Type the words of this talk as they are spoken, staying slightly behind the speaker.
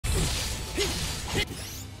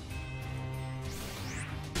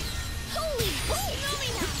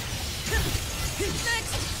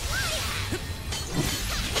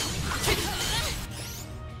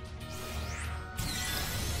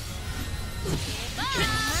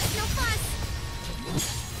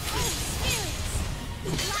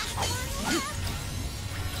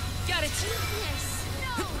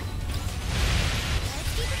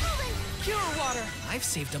I've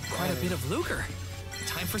saved up quite a bit of lucre.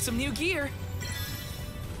 Time for some new gear.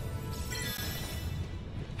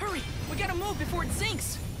 Hurry! We gotta move before it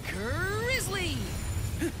sinks! Grizzly!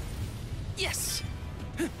 Yes!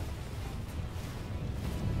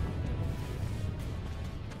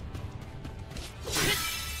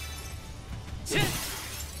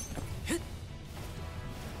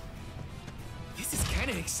 This is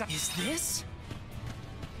kinda exciting. Is this?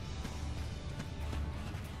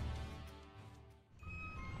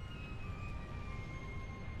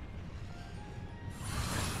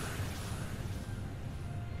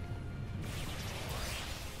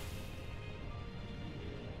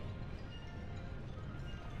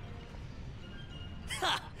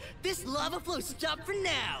 This lava flow stopped for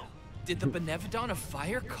now! Did the Benevodon of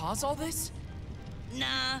Fire cause all this?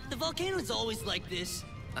 Nah, the volcano's always like this.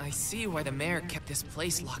 I see why the mayor kept this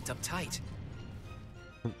place locked up tight.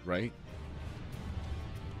 Right?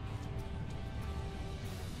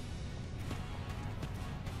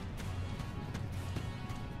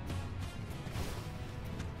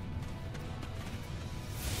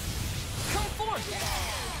 Come forth!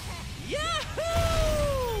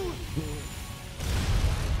 Yahoo!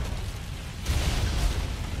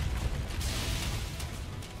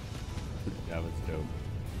 That was dope.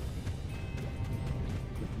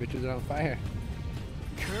 The bitches are on fire.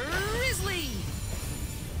 Grizzly!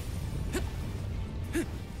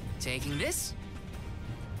 Taking this?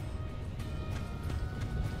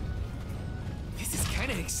 This is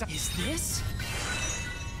kinda exciting. Is this?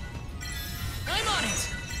 I'm on it!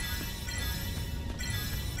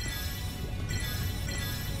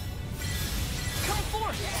 Come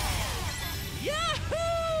forth!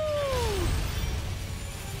 Yahoo!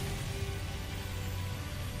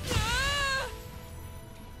 Ah!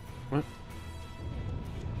 What?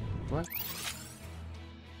 What?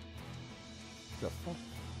 The fuck?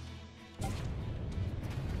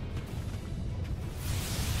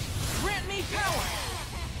 Grant me power!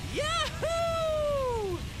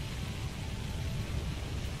 Yahoo!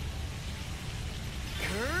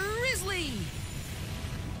 Grizzly!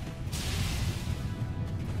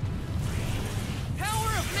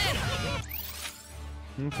 Power of mana!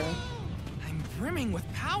 Okay. I'm brimming with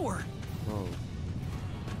power. Oh.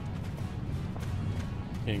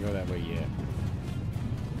 Can't go that way yet.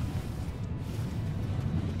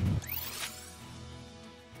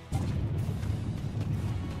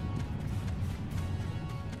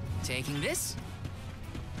 Taking this?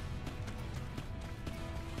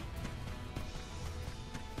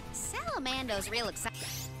 Salamando's real exciting,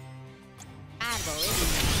 isn't it?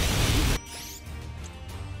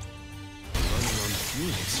 Running on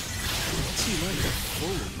fumes. What's he like at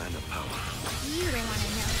full mana power? You don't want to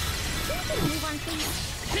know. Can we move on, please?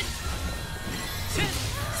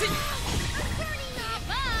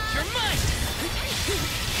 You're mine!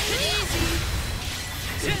 Easy!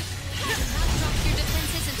 Not drop your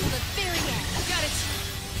defenses until the very end. Got it!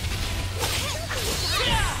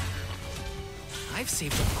 I've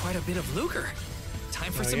saved up quite a bit of lucre.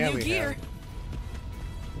 Time for Oh, some yeah, new we gear.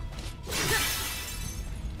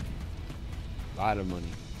 A lot of money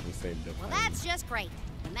we saved up. Well, that's just great.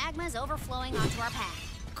 The magma's overflowing onto our path.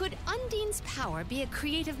 Could Undine's power be a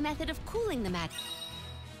creative method of cooling the magma?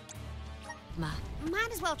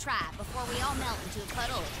 Might as well try before we all melt into a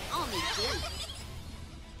puddle of only goo.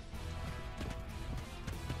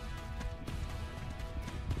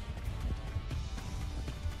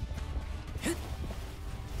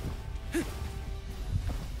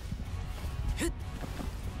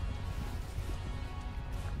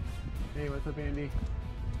 Hey, what's up, Andy?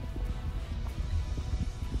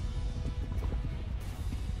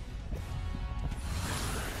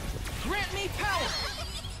 Grant me power!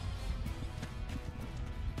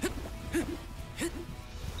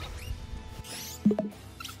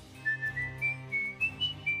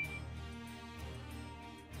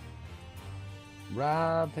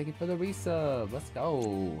 Rob, thank you for the resub. Let's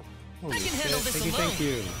go. Holy I can handle shit. this Thank you, alone. thank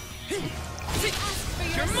you.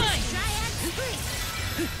 You're mine! You're mine!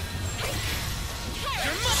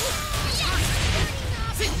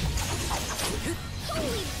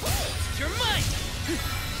 You're mine!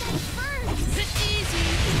 Easy!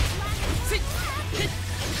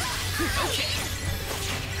 Okay.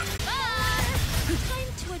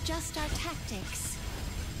 Time to adjust our tactics.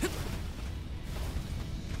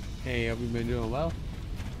 Hey, hope you've been doing well.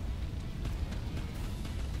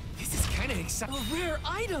 This is kinda exciting. A rare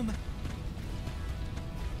item!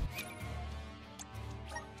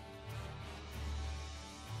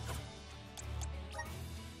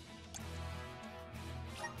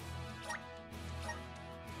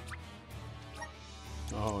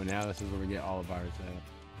 Oh, now this is where we get all of ours at.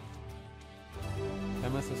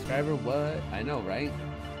 I'm a subscriber? What? I know, right?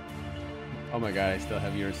 Oh my god, I still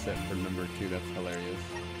have yours set for number 2. That's hilarious.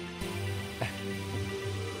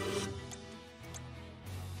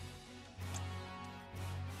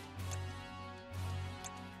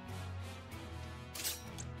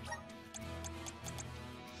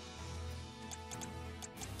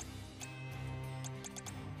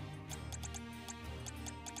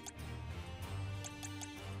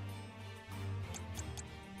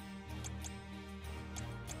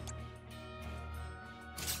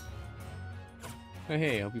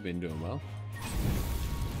 Hey, hope you've been doing well.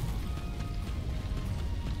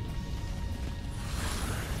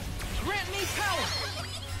 Grant me power!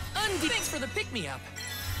 Undine! Thanks for the pick-me-up.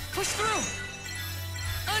 Push through!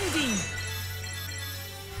 Undine!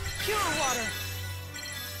 Pure water!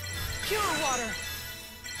 Pure water!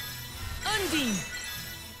 Undine!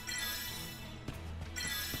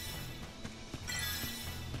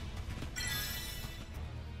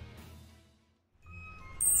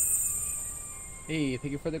 Hey,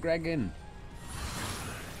 thank you for the dragon.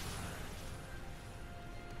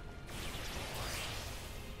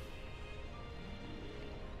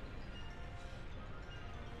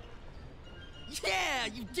 Yeah,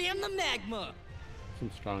 you damn the magma!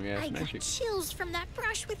 Some strong ass I got magic. chills from that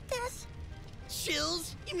brush with death.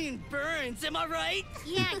 Chills? You mean burns, am I right?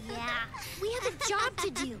 Yeah, yeah. We have a job to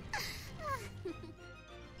do.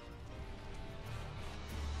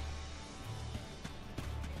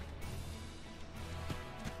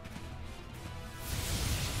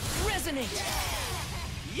 Resonate!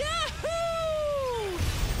 Yahoo!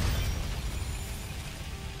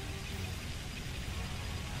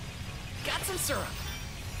 Got some syrup.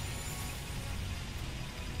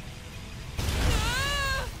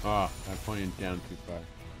 Oh, I pointed down too far.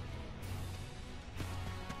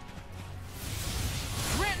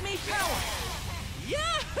 Grant me power!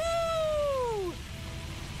 Yahoo!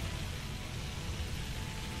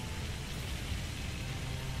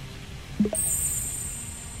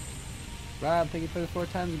 Rob, thank you for the 4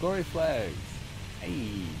 times glory flags.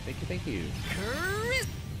 Hey, thank you. Chris!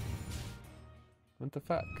 What the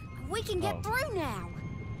fuck? We can get Oh. through now.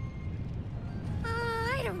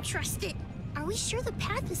 I don't trust it. Are we sure the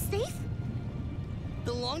path is safe?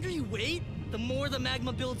 The longer you wait, the more the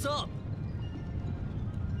magma builds up.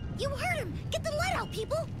 You heard him. Get the lead out,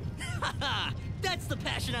 people. Haha! That's the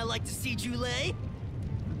passion I like to see, Jule.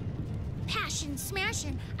 Passion,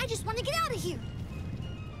 smashing. I just want to get out of here.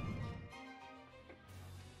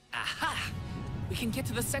 Aha! We can get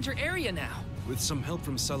to the center area now. With some help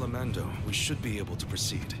from Salamando, we should be able to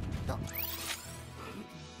proceed. The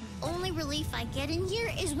only relief I get in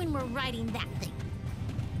here is when we're riding that thing.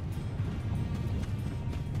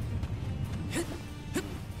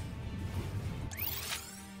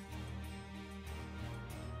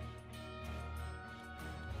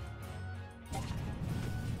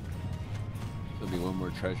 There'll be one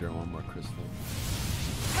more treasure and one more crystal.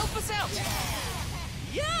 Help us out!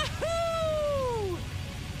 Yahoo!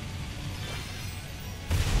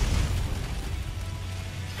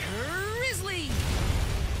 Grizzly!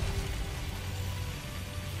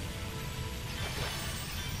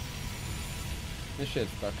 This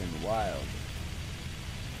shit's fucking wild.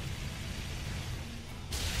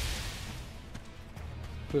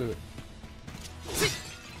 Put.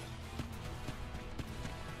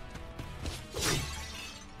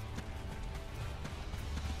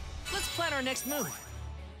 Let's plan our next move.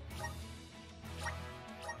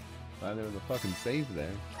 Glad there was a fucking save there.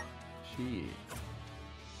 Shit.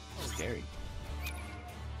 Scary.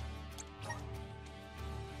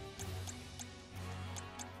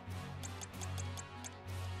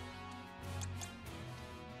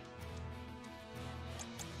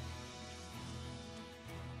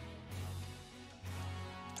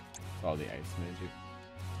 All the ice magic.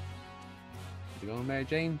 You going, Mary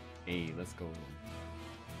Jane? Hey, let's go.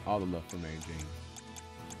 All the love for Mary Jane.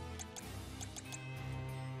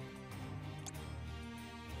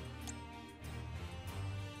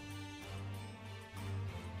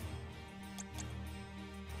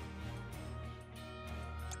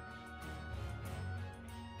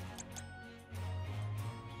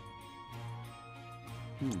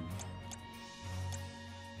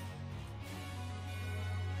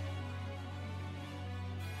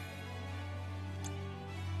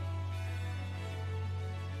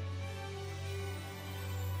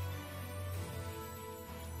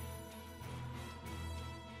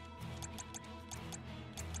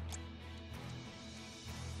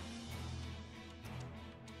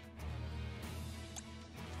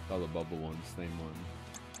 All the bubble ones, same one.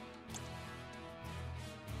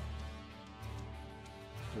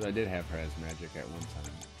 Because I did have her as magic at one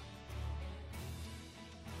time.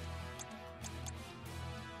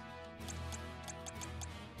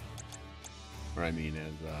 Or I mean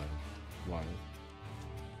as water.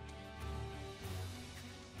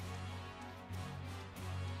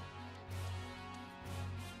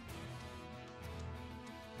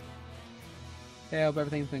 Hey, I hope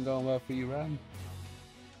everything's been going well for you, Rob.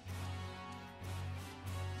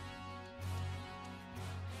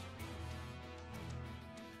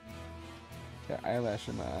 Got eyelash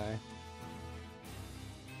in my eye.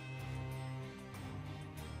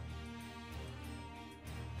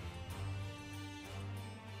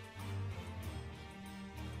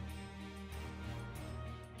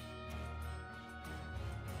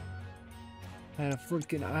 I had a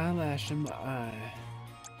freaking eyelash in my eye.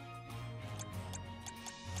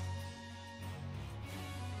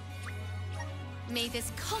 May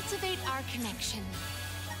this cultivate our connection.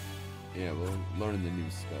 Yeah, well, learning the new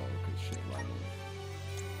spell, cause shit, why not?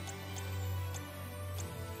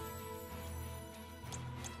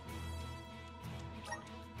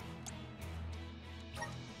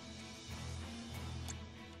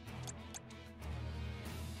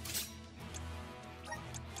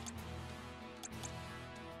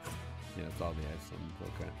 Yeah, that's all the items,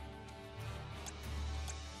 okay.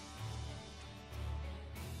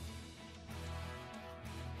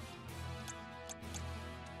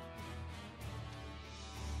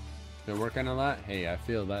 Been working a lot? Hey, I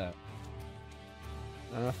feel that.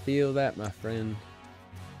 I feel that, my friend.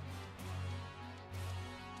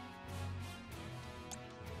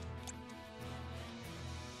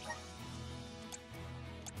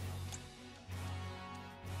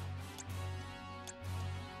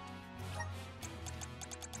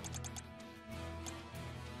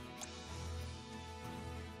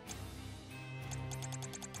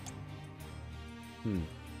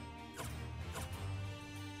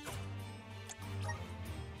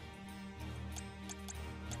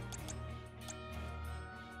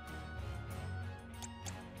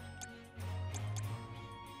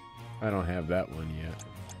 I don't have that one yet.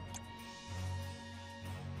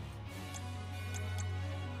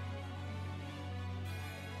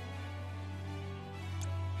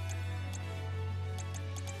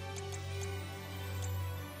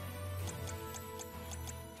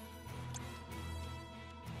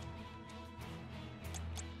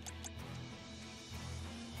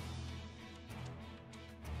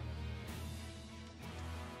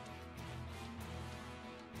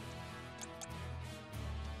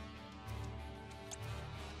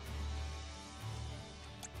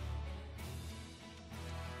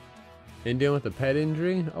 And dealing with a pet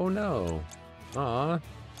injury? Oh no. Aw.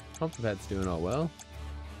 Hope the pet's doing all well.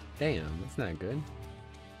 Damn, that's not good.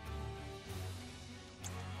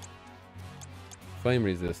 Flame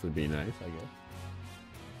resist would be nice, I guess.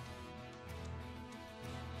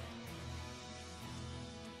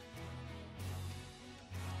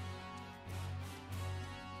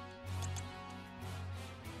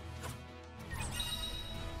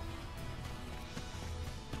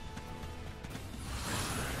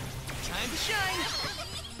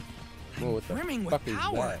 Whoa, what the fuck is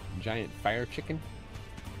that? Giant fire chicken?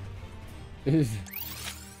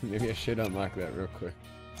 Maybe I should unlock that real quick.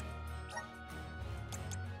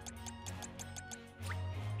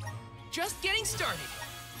 Just getting started.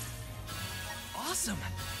 Awesome.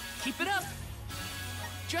 Keep it up.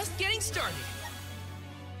 Just getting started.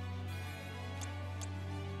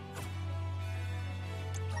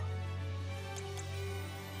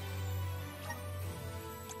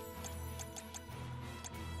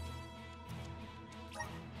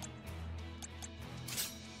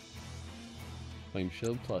 Flame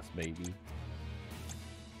Shield Plus, baby.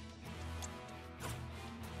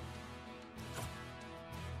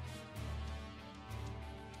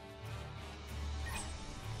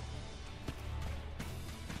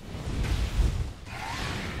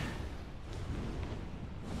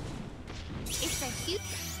 It's a huge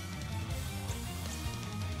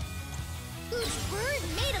bird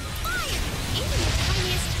made of fire! Even the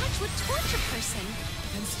tiniest touch would torture a person.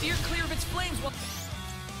 And steer clear of its flames while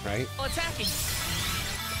Right? attacking.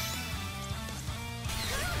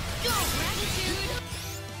 Go, gratitude!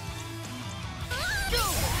 Go!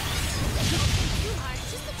 Too hard,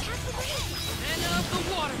 just attack the ring! And up the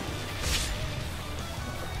water.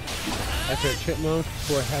 After a chipmunk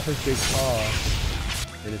for half his big paw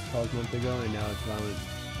in his paws a month ago, and now it's allowing to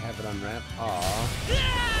have it unwrapped. Aww.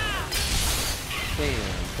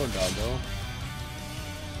 Damn, poor doggo.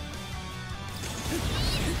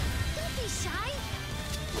 Don't be shy!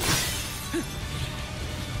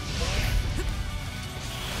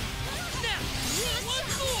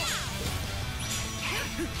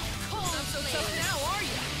 Not so tough now, are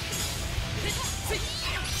you?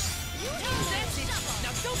 That's it.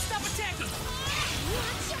 Now don't stop attacking.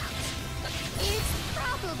 Watch out!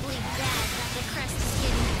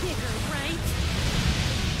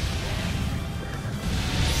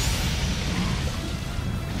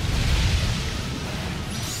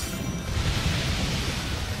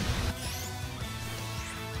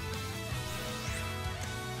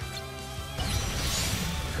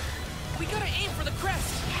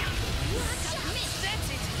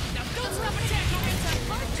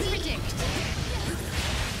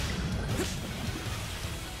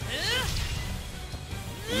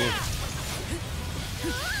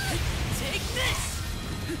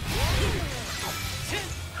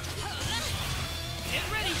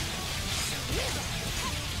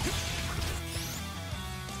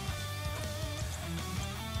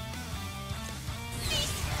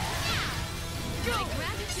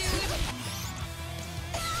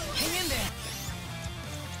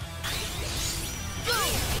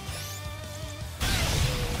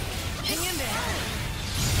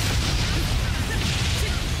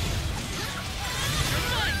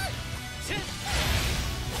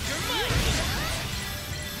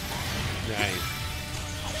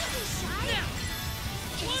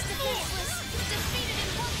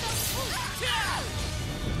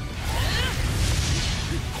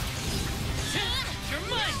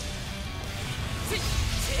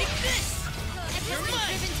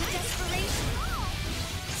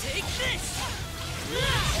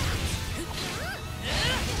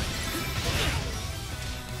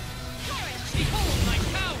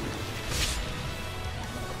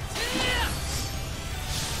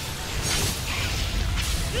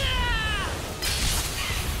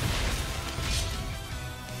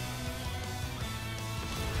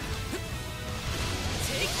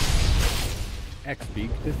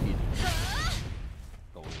 Beak defeated.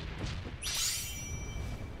 Gold.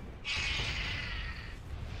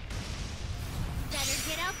 Better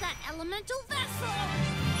get out that elemental vessel!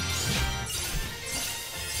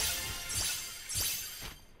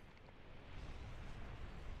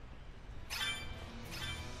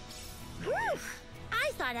 Whew!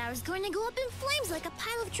 I thought I was going to go up in flames like a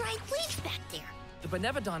pile of dried leaves back there. The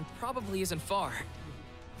Benevodon probably isn't far.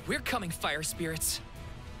 We're coming, fire spirits.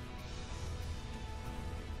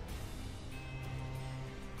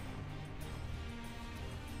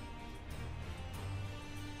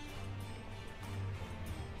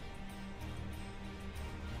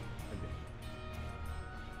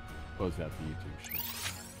 Close out the YouTube shit.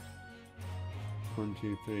 1,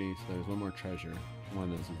 2, 3. So there's one more treasure. One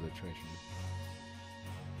of those is a treasure.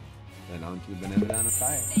 Then on to the Benevolent of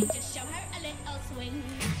Fire. Just show her a little swing.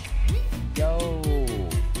 Yo!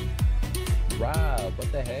 Rob,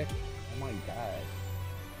 what the heck? Oh my god.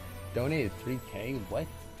 Donated 3K? What?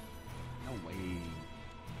 No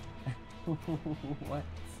way. What?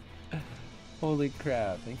 Holy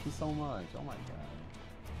crap. Thank you so much. Oh my god.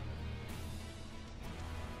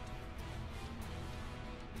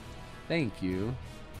 Thank you.